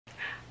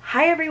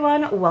Hi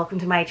everyone, welcome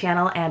to my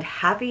channel and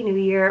Happy New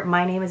Year.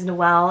 My name is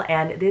Noel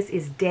and this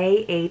is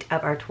day 8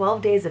 of our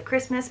 12 days of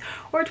Christmas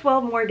or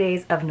 12 more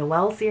days of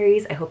Noel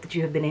series. I hope that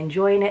you have been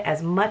enjoying it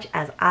as much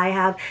as I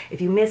have. If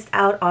you missed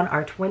out on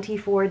our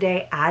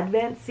 24-day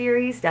Advent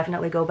series,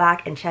 definitely go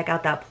back and check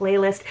out that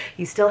playlist.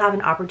 You still have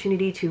an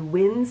opportunity to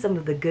win some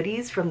of the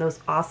goodies from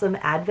those awesome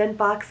Advent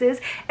boxes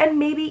and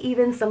maybe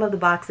even some of the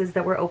boxes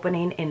that we're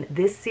opening in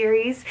this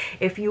series.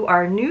 If you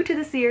are new to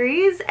the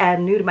series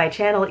and new to my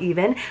channel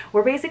even,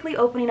 we're basically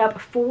opening up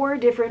 4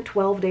 different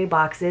 12-day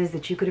boxes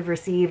that you could have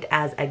received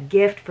as a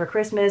gift for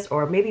Christmas,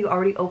 or maybe you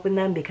already opened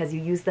them because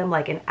you used them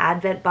like an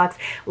Advent box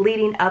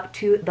leading up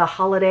to the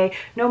holiday.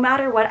 No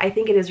matter what, I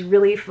think it is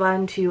really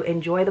fun to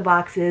enjoy the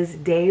boxes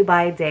day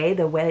by day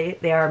the way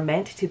they are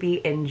meant to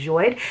be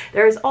enjoyed.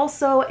 There is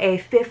also a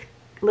 5th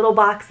little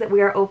box that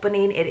we are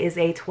opening. It is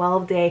a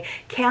 12-day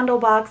candle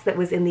box that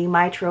was in the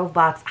My Trove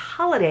Box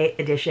Holiday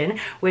Edition,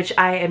 which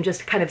I am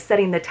just kind of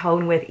setting the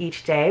tone with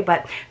each day.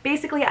 But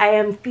basically I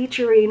am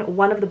featuring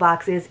one of the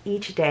boxes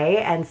each day,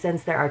 and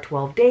since there are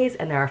 12 days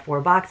and there are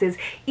 4 boxes,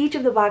 each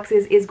of the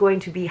boxes is going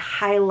to be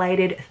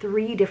highlighted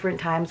 3 different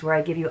times where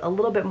I give you a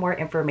little bit more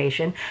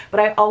information. But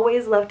I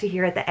always love to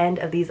hear at the end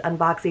of these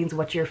unboxings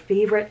what your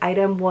favorite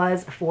item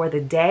was for the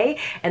day,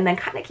 and then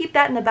kind of keep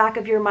that in the back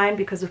of your mind,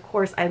 because of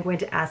course I'm going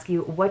to ask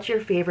you what your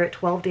favorite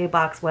 12-day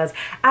box was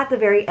at the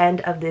very end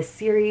of this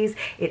series.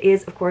 It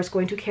is of course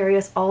going to carry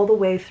us all the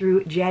way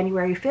through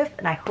January 5th,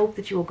 and I hope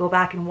that you will go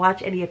back and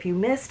watch any if you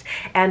missed,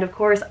 and of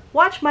course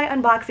watch my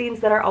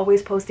unboxings that are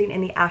always posting in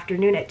the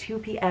afternoon at 2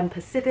 p.m.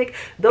 Pacific.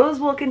 Those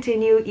will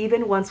continue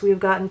even once we've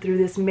gotten through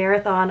this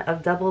marathon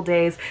of double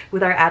days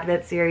with our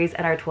Advent series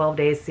and our 12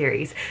 days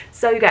series.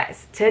 So you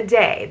guys,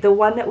 today the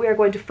one that we are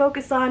going to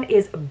focus on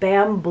is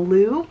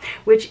BAMBLU,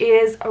 which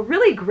is a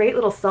really great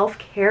little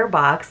self-care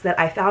box that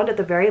I found at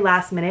the very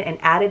last minute and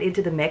added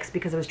into the mix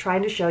because I was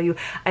trying to show you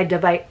a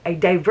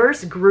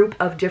diverse group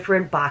of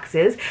different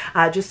boxes,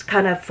 just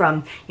kind of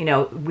from, you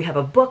know, we have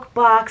a book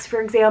box,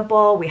 for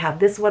example. We have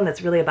this one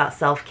that's really about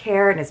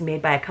self-care and is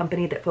made by a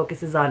company that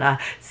focuses on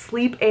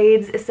sleep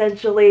aids,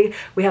 essentially.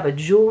 We have a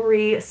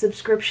jewelry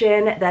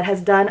subscription that has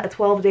done a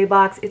 12-day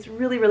box. It's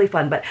really, really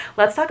fun. But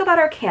let's talk about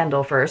our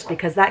candle first,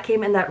 because that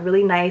came in that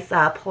really nice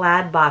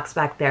plaid box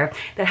back there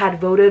that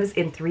had votives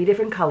in 3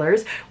 different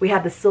colors. We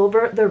have the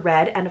silver, the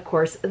red, and of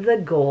course the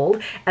gold,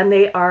 and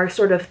they are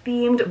sort of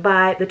themed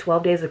by the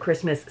 12 Days of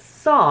Christmas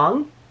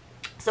song.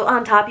 So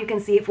on top you can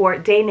see for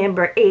day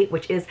number 8,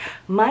 which is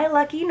my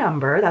lucky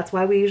number, that's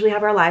why we usually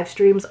have our live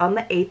streams on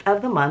the 8th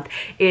of the month,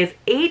 is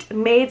 8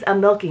 Maids a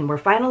Milking. We're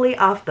finally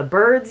off the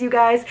birds, you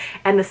guys,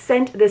 and the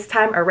scent this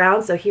time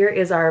around, so here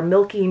is our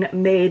milking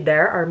maid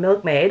there, our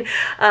milkmaid.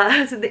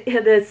 So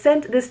the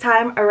scent this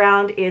time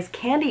around is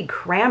candied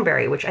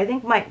cranberry, which I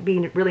think might be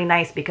really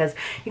nice because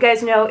you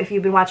guys know, if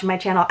you've been watching my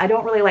channel, I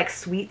don't really like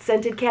sweet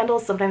scented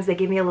candles. Sometimes they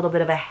give me a little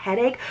bit of a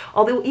headache,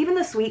 although even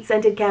the sweet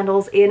scented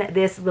candles in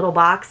this little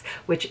box,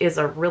 which is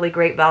a really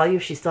great value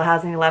if she still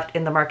has any left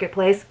in the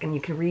marketplace, and you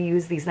can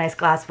reuse these nice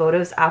glass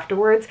photos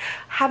afterwards,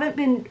 haven't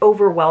been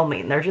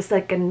overwhelming. They're just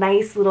like a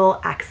nice little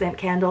accent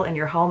candle in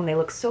your home. They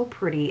look so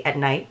pretty at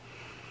night.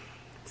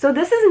 So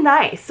this is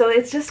nice. So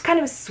it's just kind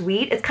of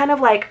sweet. It's kind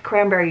of like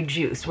cranberry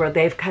juice, where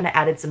they've kind of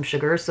added some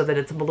sugar so that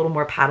it's a little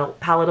more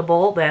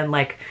palatable than,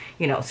 like,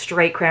 you know,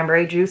 straight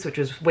cranberry juice, which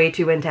is way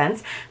too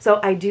intense. So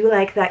I do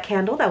like that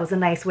candle. That was a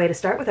nice way to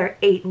start with our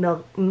 8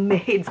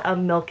 maids of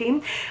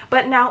milking.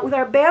 But now with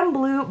our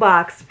BAMBLU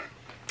box,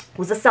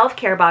 was a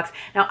self-care box.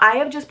 Now I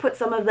have just put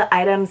some of the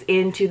items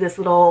into this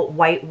little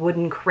white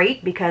wooden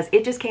crate because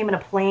it just came in a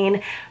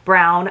plain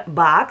brown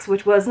box,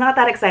 which was not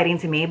that exciting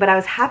to me, but I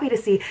was happy to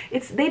see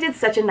they did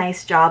such a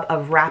nice job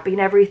of wrapping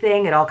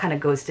everything. It all kind of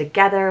goes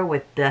together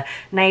with the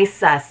nice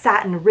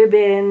satin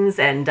ribbons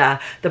and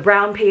the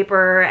brown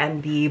paper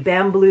and the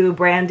BAMBLU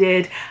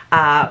branded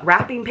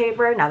wrapping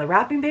paper. Now the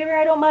wrapping paper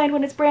I don't mind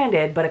when it's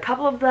branded, but a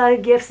couple of the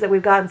gifts that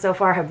we've gotten so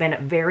far have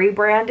been very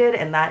branded,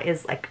 and that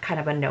is like kind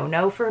of a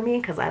no-no for me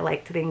because I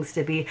like things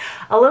to be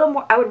a little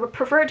more, I would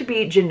prefer it to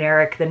be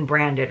generic than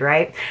branded,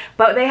 right?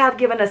 But they have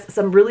given us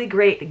some really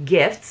great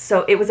gifts.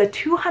 So it was a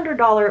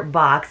 $200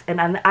 box,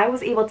 and I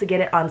was able to get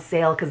it on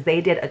sale because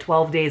they did a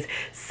 12 days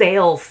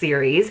sale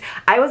series.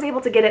 I was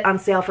able to get it on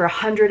sale for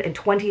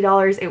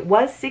 $120. It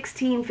was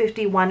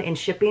 $16.51 in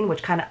shipping,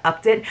 which kind of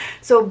upped it.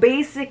 So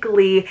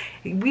basically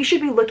we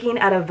should be looking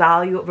at a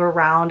value of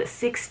around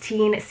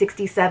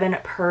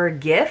 $16.67 per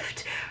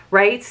gift,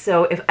 right?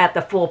 So if at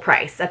the full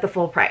price,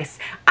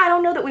 I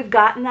don't know that we've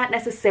gotten that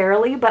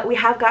necessarily, but we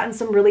have gotten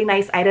some really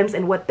nice items.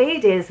 And what they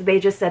did is they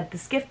just said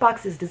this gift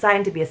box is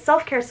designed to be a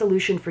self-care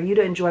solution for you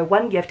to enjoy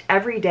one gift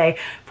every day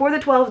for the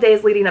 12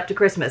 days leading up to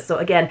Christmas. So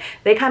again,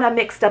 they kind of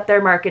mixed up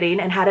their marketing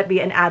and had it be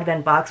an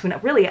Advent box, when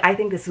really I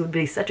think this would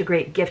be such a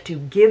great gift to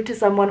give to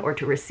someone or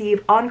to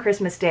receive on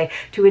Christmas Day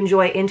to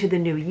enjoy into the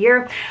new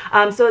year.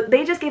 So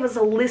they just gave us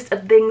a list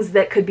of things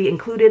that could be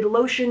included: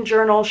 lotion,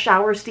 journal,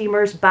 shower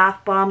steamers,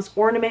 bath bombs,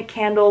 ornament deodorant,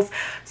 candles,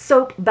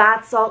 soap,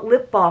 bath salt,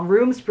 lip balm,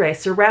 room spray,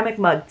 ceramic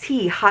mug,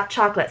 tea, hot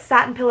chocolate,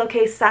 satin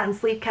pillowcase, satin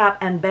sleep cap,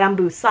 and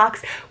bamboo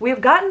socks.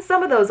 We've gotten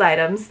some of those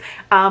items,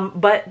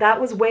 but that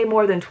was way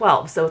more than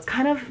 12. So it's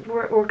kind of,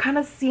 we're kind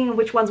of seeing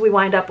which ones we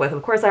wind up with.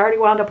 Of course, I already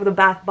wound up with a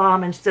bath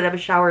bomb instead of a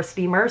shower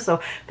steamer.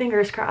 So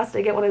fingers crossed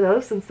I get one of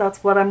those since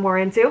that's what I'm more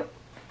into.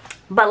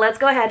 But let's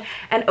go ahead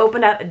and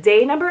open up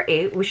day number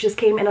 8, which just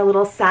came in a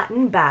little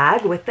satin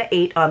bag with the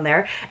 8 on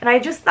there. And I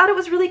just thought it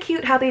was really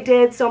cute how they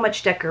did so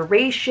much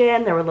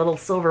decoration. There were little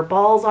silver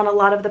balls on a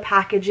lot of the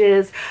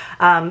packages.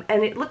 And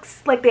it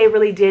looks like they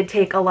really did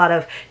take a lot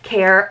of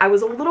care. I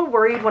was a little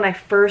worried when I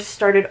first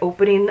started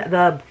opening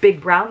the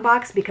big brown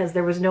box because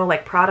there was no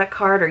like product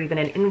card or even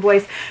an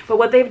invoice. But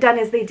what they've done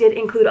is they did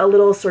include a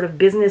little sort of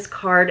business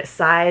card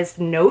sized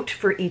note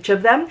for each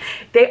of them.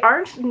 They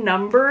aren't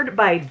numbered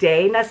by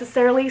day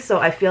necessarily,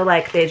 so I feel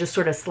like they just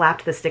sort of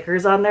slapped the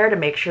stickers on there to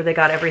make sure they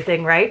got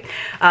everything right.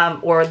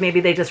 Or maybe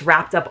they just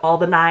wrapped up all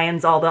the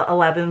 9s, all the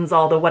 11s,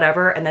 all the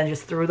whatever, and then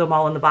just threw them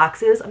all in the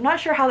boxes. I'm not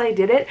sure how they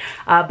did it,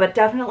 but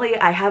definitely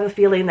I have a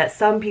feeling that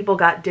some people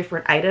got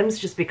different items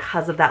just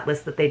because of that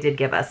list that they did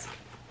give us.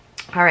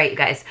 All right, you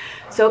guys,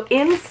 so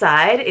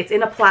inside it's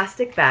in a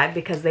plastic bag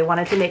because they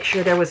wanted to make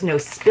sure there was no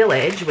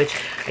spillage, which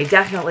I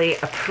definitely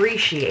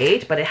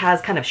appreciate, but it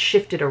has kind of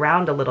shifted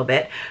around a little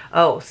bit.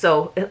 Oh,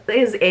 so it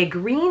is a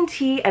green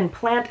tea and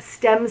plant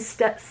stem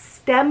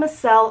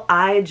cell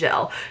eye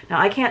gel. Now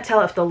I can't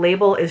tell if the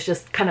label is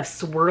just kind of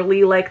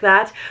swirly like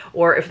that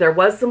or if there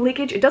was some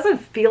leakage. It doesn't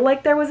feel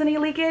like there was any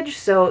leakage,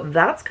 so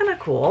that's kind of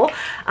cool.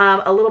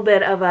 A little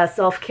bit of a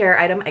self-care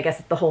item. I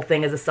guess the whole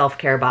thing is a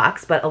self-care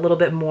box, but a little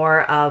bit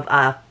more of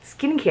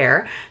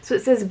skincare. So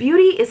it says,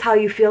 beauty is how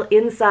you feel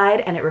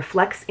inside and it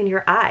reflects in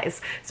your eyes.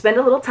 Spend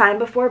a little time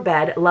before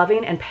bed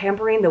loving and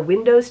pampering the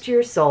windows to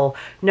your soul,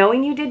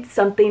 knowing you did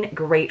something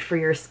great for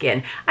your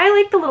skin. I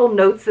like the little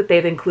notes that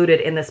they've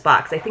included in this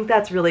box. I think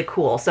that's really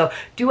cool. So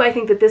do I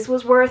think that this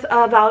was worth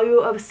a value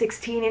of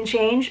 16 and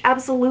change?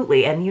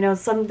 Absolutely. And you know,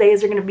 some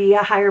days are going to be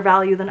a higher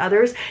value than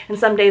others and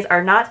some days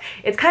are not.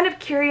 It's kind of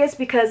curious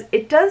because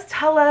it does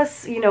tell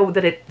us, you know,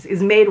 that it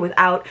is made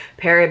without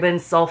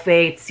parabens,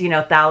 sulfates, you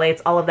know,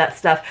 phthalates, all of that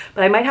stuff,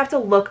 but I might have to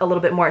look a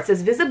little bit more. It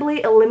says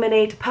visibly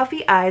eliminate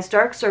puffy eyes,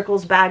 dark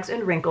circles, bags,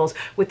 and wrinkles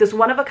with this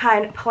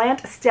one-of-a-kind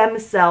plant stem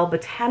cell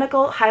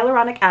botanical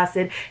hyaluronic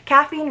acid,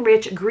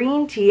 caffeine-rich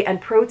green tea, and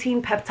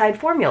protein peptide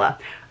formula.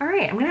 All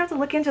right, I'm gonna have to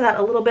look into that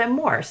a little bit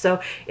more. So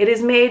it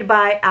is made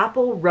by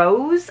Apple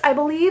Rose, I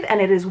believe,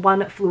 and it is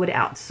 1 fluid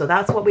ounce. So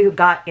that's what we've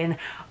got in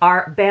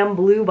our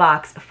BAMBLU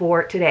box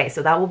for today.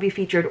 So that will be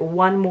featured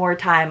one more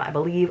time, I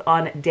believe,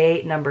 on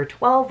day number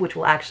 12, which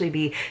will actually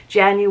be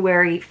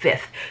January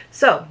 5th.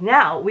 So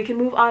now we can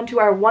move on to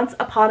our Once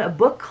Upon a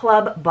Book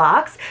Club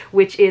box,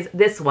 which is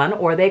this one,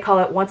 or they call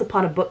it Once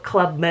Upon a Book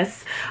Club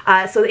Miss.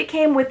 So it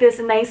came with this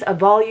nice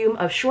volume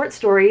of short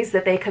stories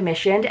that they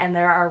commissioned, and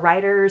there are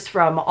writers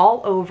from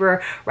all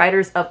over,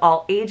 writers of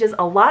all ages,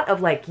 a lot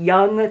of like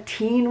young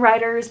teen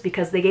writers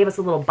because they gave us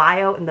a little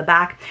bio in the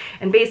back.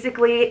 And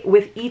basically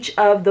with each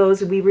of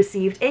those we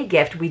received a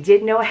gift. We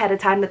did know ahead of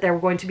time that there were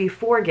going to be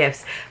 4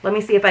 gifts. Let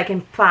me see if I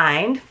can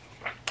find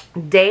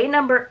day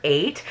number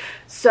 8.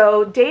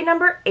 So day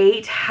number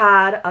 8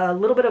 had a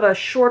little bit of a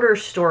shorter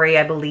story,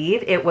 I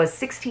believe. It was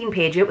 16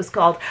 pages. It was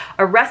called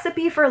A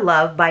Recipe for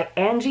Love by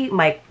Angie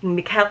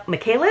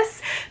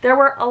Michaelis. There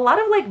were a lot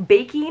of like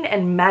baking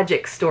and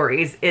magic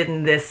stories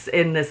in this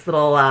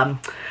little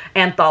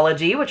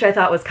anthology, which I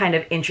thought was kind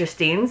of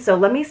interesting. So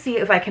let me see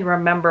if I can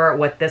remember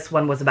what this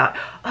one was about.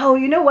 Oh,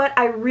 you know what?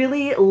 I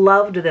really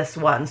loved this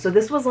one. So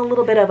this was a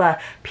little bit of a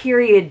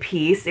period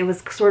piece. It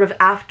was sort of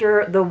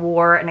after the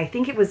war, and I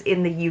think it was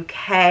in the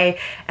UK,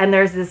 and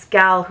there's this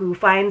gal who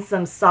finds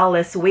some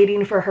solace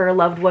waiting for her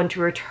loved one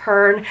to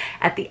return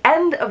at the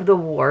end of the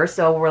war.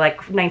 So we're like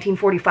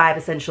 1945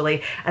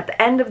 essentially. At the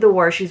end of the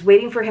war, she's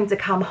waiting for him to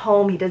come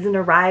home. He doesn't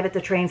arrive at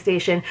the train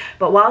station,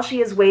 but while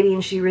she is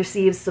waiting, she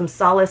receives some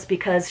solace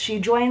because she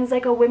joins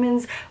like a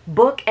women's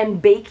book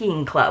and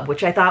baking club,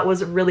 which I thought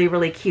was really,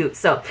 really cute.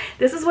 So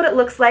this is what it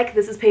looks like.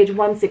 This is page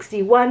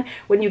 161.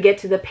 When you get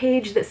to the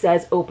page that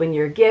says open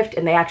your gift,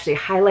 and they actually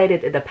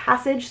highlighted the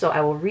passage, so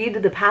I will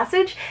read the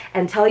passage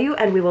and tell you,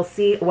 and we will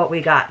see what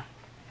we got.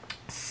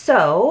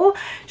 So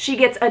she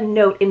gets a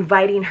note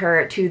inviting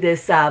her to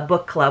this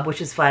book club, which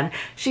is fun.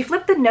 She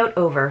flipped the note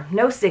over,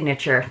 no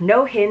signature,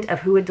 no hint of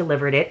who had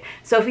delivered it.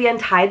 Sophie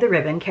untied the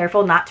ribbon,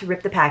 careful not to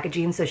rip the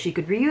packaging so she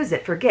could reuse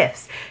it for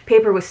gifts.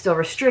 Paper was still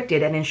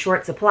restricted and in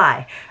short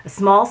supply. A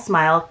small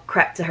smile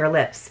crept to her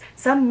lips.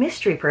 Some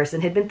mystery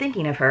person had been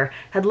thinking of her,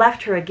 had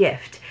left her a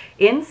gift.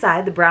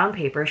 Inside the brown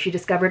paper, she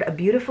discovered a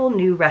beautiful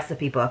new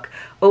recipe book.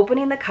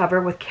 Opening the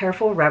cover with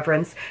careful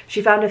reverence,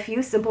 she found a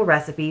few simple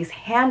recipes,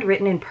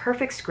 handwritten in perfect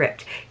perfect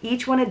script,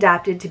 each one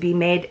adapted to be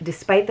made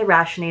despite the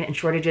rationing and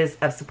shortages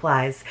of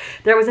supplies.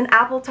 There was an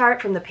apple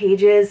tart from the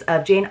pages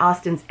of Jane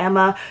Austen's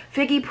Emma,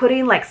 figgy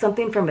pudding like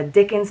something from a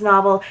Dickens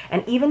novel,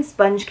 and even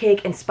sponge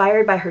cake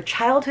inspired by her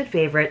childhood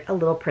favorite, A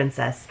Little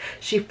Princess.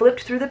 She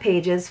flipped through the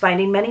pages,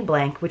 finding many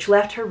blank, which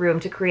left her room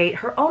to create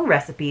her own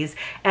recipes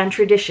and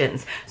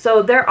traditions.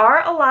 So there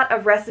are a lot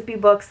of recipe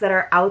books that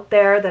are out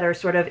there that are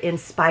sort of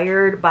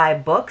inspired by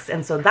books,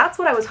 and so that's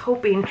what I was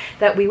hoping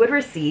that we would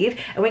receive.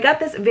 And we got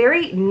this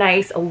very nice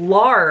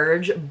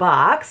large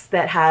box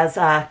that has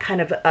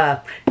kind of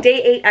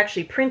day 8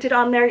 actually printed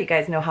on there. You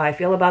guys know how I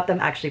feel about them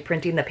actually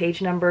printing the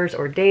page numbers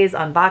or days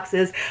on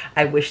boxes.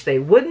 I wish they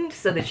wouldn't,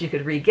 so that you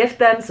could re-gift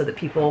them, so that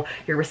people,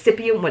 your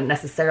recipient, wouldn't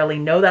necessarily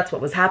know that's what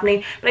was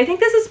happening. But I think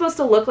this is supposed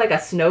to look like a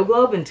snow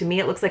globe, and to me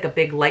it looks like a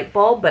big light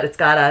bulb, but it's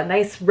got a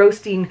nice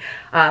roasty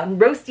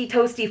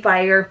toasty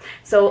fire.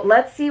 So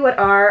let's see what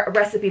our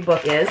recipe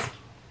book is.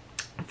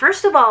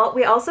 First of all,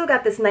 we also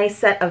got this nice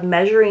set of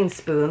measuring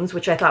spoons,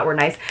 which I thought were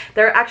nice.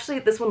 They're actually,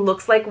 this one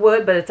looks like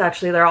wood, but it's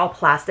actually, they're all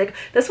plastic.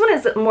 This one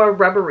is more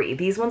rubbery.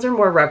 These ones are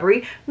more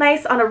rubbery.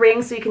 Nice on a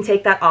ring, so you can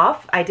take that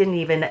off. I didn't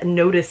even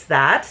notice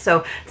that.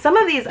 So some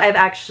of these I've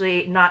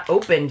actually not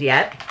opened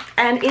yet.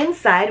 And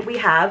inside we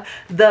have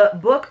the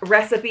book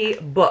recipe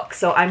book.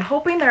 So I'm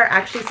hoping there are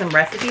actually some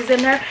recipes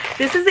in there.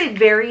 This is a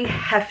very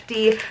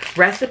hefty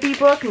recipe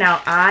book.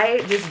 Now,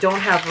 I just don't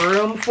have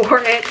room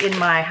for it in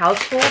my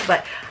household,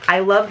 but I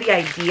love the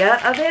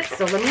idea of it.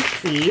 So let me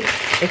see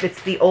if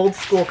it's the old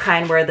school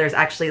kind where there's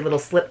actually little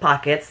slip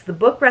pockets. The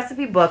book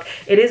recipe book,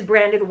 it is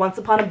branded Once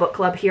Upon a Book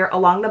Club here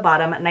along the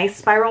bottom. Nice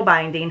spiral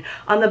binding.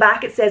 On the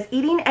back it says,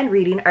 eating and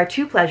reading are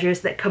two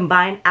pleasures that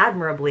combine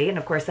admirably. And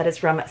of course that is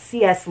from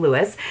C.S.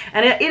 Lewis.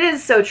 And it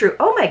is so true.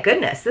 Oh my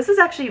goodness, this is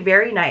actually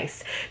very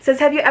nice. It says,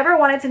 have you ever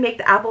wanted to make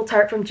the apple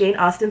tart from Jane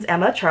Austen's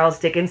Emma, Charles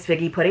Dickens'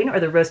 figgy pudding, or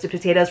the roasted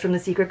potatoes from The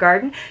Secret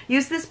Garden?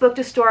 Use this book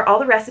to store all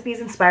the recipes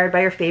inspired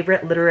by your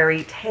favorite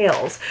literary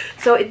tales.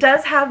 So it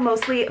does have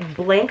mostly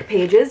blank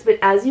pages, but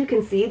as you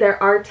can see,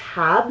 there are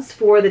tabs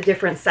for the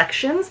different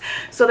sections.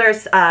 So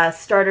there's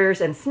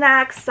starters and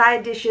snacks,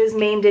 side dishes,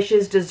 main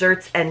dishes,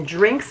 desserts, and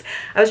drinks.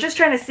 I was just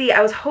trying to see,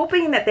 I was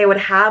hoping that they would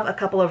have a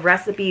couple of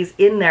recipes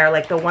in there,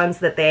 like the ones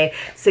that they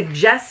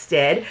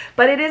suggested,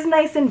 but it is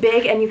nice and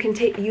big, and you can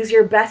use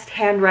your best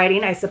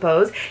handwriting, I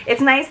suppose.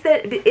 It's nice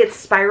that it's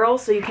spiral,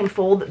 so you can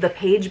fold the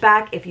page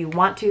back if you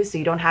want to, so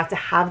you don't have to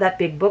have that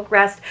big book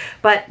rest.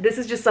 But this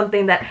is just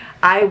something that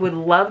I would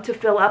love to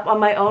fill up on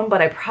my own,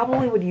 but I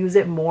probably would use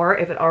it more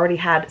if it already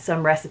had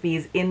some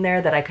recipes in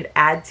there that I could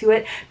add to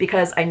it,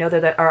 because I know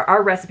that there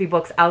are recipe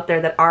books out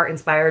there that are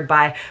inspired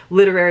by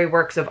literary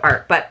works of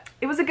art. But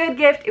it was a good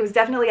gift. It was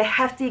definitely a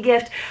hefty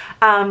gift.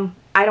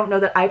 I don't know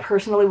that I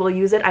personally will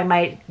use it. I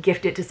might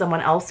gift it to someone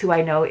else who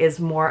I know is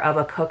more of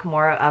a cook,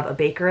 more of a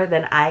baker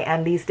than I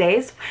am these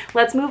days.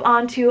 Let's move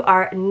on to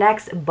our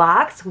next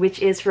box, which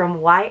is from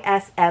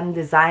YSM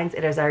Designs.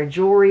 It is our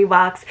jewelry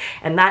box,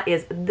 and that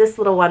is this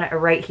little one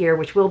right here,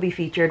 which will be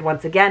featured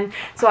once again.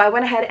 So I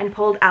went ahead and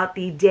pulled out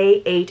the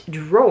Day 8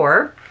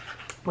 drawer,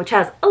 which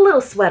has a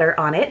little sweater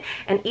on it,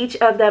 and each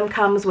of them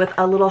comes with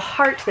a little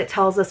heart that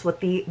tells us what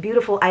the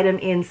beautiful item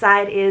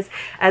inside is,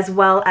 as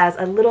well as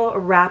a little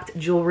wrapped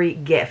jewelry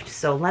gift.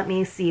 So let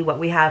me see what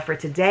we have for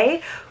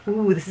today.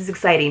 Ooh, this is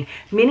exciting.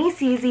 Mini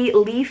CZ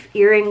leaf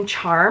earring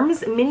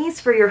charms,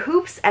 minis for your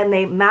hoops, and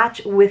they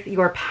match with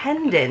your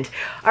pendant.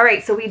 All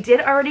right, so we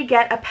did already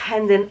get a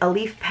pendant, a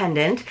leaf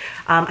pendant.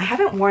 I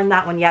haven't worn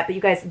that one yet, but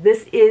you guys,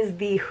 this is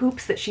the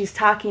hoops that she's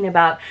talking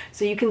about.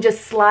 So you can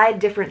just slide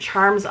different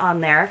charms on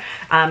there.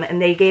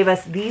 And they gave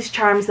us these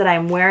charms that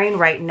I'm wearing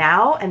right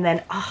now, and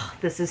then, oh,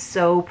 this is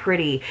so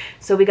pretty.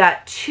 So we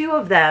got 2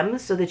 of them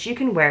so that you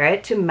can wear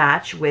it to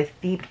match with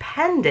the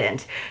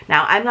pendant.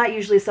 Now, I'm not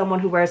usually someone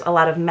who wears a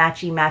lot of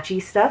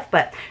matchy stuff,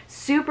 but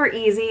super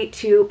easy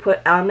to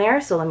put on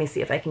there. So let me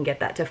see if I can get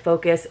that to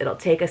focus. It'll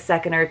take a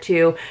second or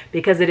two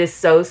because it is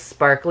so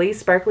sparkly.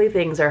 Sparkly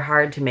things are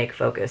hard to make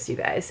focus, you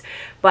guys.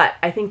 But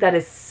I think that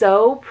is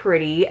so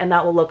pretty, and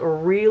that will look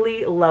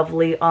really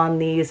lovely on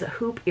these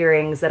hoop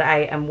earrings that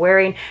I am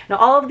wearing. Now,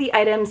 all of the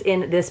items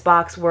in this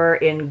box were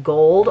in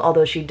gold,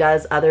 although she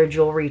does other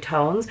jewelry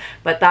tones,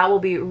 but that will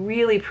be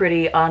really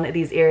pretty on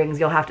these earrings.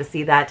 You'll have to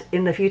see that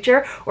in the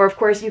future. Or of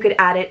course, you could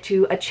add it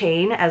to a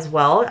chain as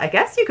well. I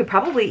guess you could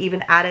probably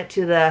even add it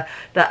to the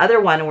other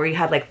one where you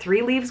had like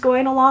 3 leaves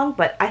going along,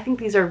 but I think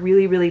these are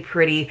really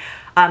pretty.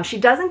 She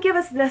doesn't give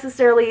us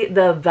necessarily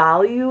the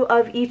value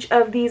of each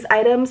of these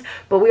items,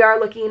 but we are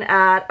looking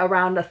at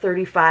around a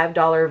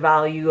 $35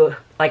 value,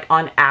 like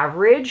on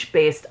average,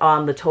 based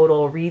on the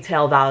total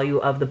retail value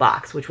of the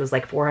box, which was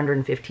like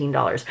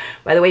 $415.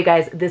 By the way,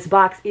 guys, this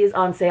box is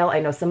on sale. I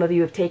know some of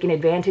you have taken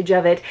advantage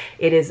of it.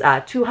 It is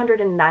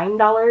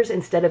 $209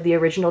 instead of the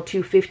original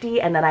 $250,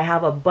 and then I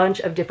have a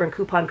bunch of different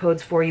coupon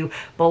codes for you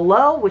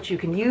below, which you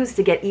can use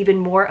to get even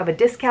more of a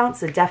discount,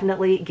 so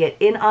definitely get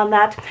in on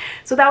that.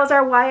 So that was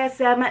our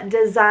YSM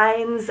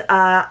Designs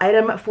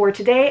item for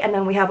today, and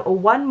then we have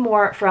one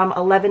more from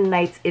 11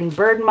 Nights in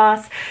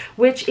BIRDMOSS,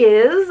 which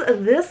is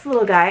this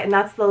little guy. guy, and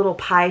that's the little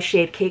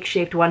pie-shaped,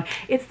 cake-shaped one.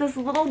 It's this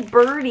little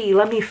birdie.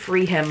 Let me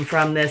free him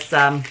from this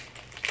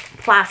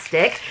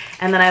plastic.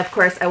 And then, of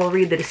course, I will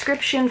read the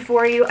description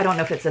for you. I don't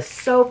know if it's a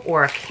soap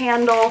or a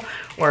candle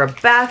or a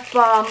bath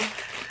bomb,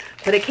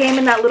 but it came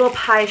in that little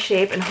pie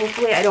shape, and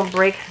hopefully I don't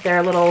break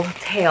their little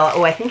tail.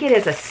 Oh, I think it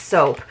is a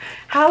soap.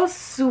 How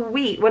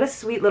sweet. What a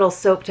sweet little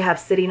soap to have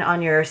sitting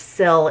on your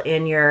sill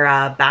in your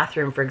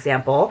bathroom, for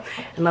example.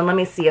 And then let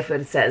me see if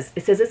it says.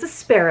 It says it's a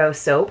Sparrow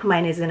soap.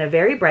 Mine is in a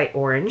very bright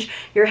orange.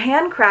 Your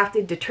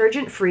handcrafted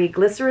detergent-free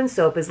glycerin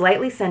soap is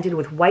lightly scented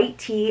with white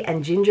tea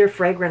and ginger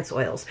fragrance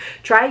oils.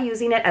 Try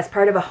using it as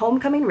part of a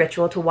homecoming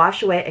ritual to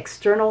wash away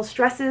external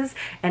stresses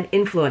and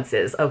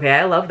influences. Okay,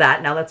 I love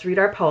that. Now let's read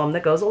our poem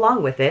that goes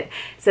along with it.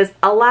 It says,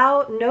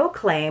 allow no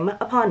claim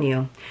upon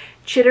you.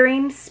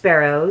 Chittering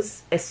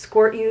sparrows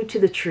escort you to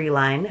the tree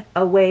line,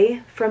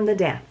 away from the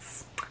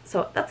dance.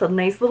 So that's a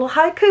nice little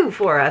haiku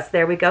for us.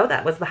 There we go.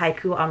 That was the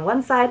haiku on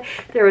one side.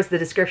 There was the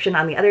description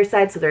on the other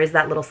side. So there is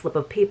that little slip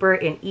of paper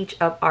in each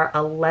of our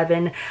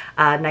 11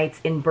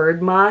 Nights in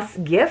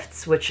BIRDMOSS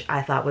gifts, which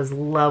I thought was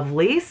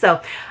lovely.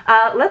 So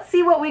let's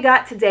see what we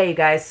got today, you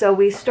guys. So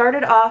we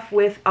started off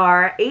with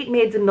our 8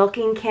 Maids of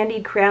Milking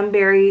Candied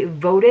Cranberry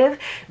Votive.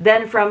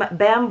 Then from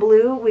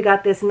BAMBLU, we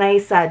got this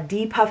nice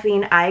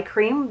depuffing eye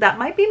cream. That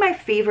might be my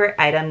favorite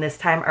item this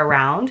time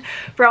around.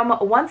 From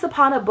Once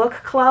Upon a Book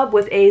Club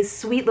with a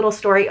sweet little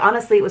story.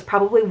 Honestly, it was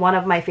probably one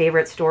of my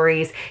favorite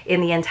stories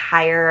in the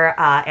entire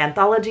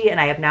anthology, and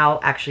I have now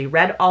actually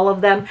read all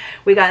of them.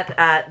 We got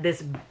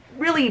this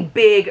really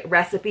big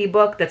recipe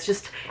book that's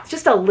it's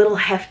just a little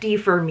hefty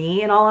for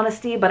me, in all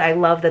honesty, but I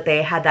love that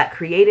they had that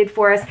created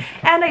for us.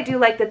 And I do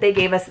like that they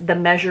gave us the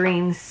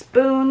measuring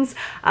spoons,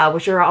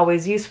 which are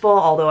always useful,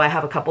 although I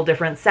have a couple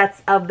different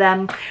sets of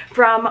them.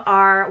 From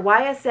our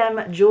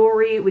YSM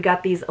jewelry, we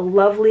got these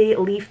lovely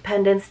leaf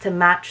pendants to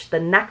match the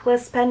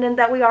necklace pendant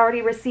that we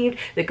already received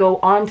that go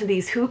onto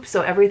these hoops,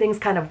 so everything's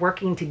kind of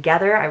working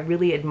together. I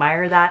really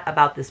admire that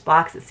about this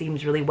box. It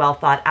seems really well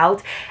thought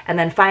out. And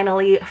then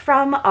finally,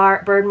 from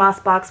our BIRDMOSS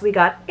box, we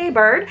got a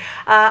bird,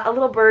 a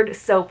little bird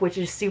soap, which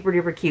is super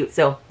duper cute.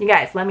 So you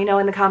guys, let me know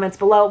in the comments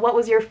below, what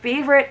was your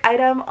favorite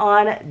item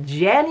on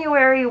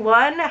January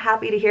 1?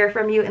 Happy to hear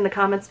from you in the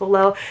comments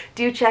below.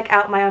 Do check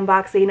out my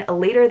unboxing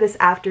later this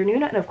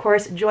afternoon, and of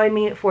course join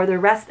me for the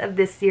rest of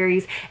this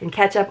series and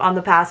catch up on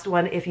the past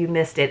one if you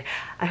missed it.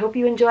 I hope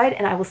you enjoyed,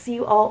 and I will see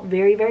you all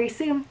very, very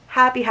soon.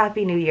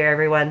 Happy New Year,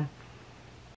 everyone.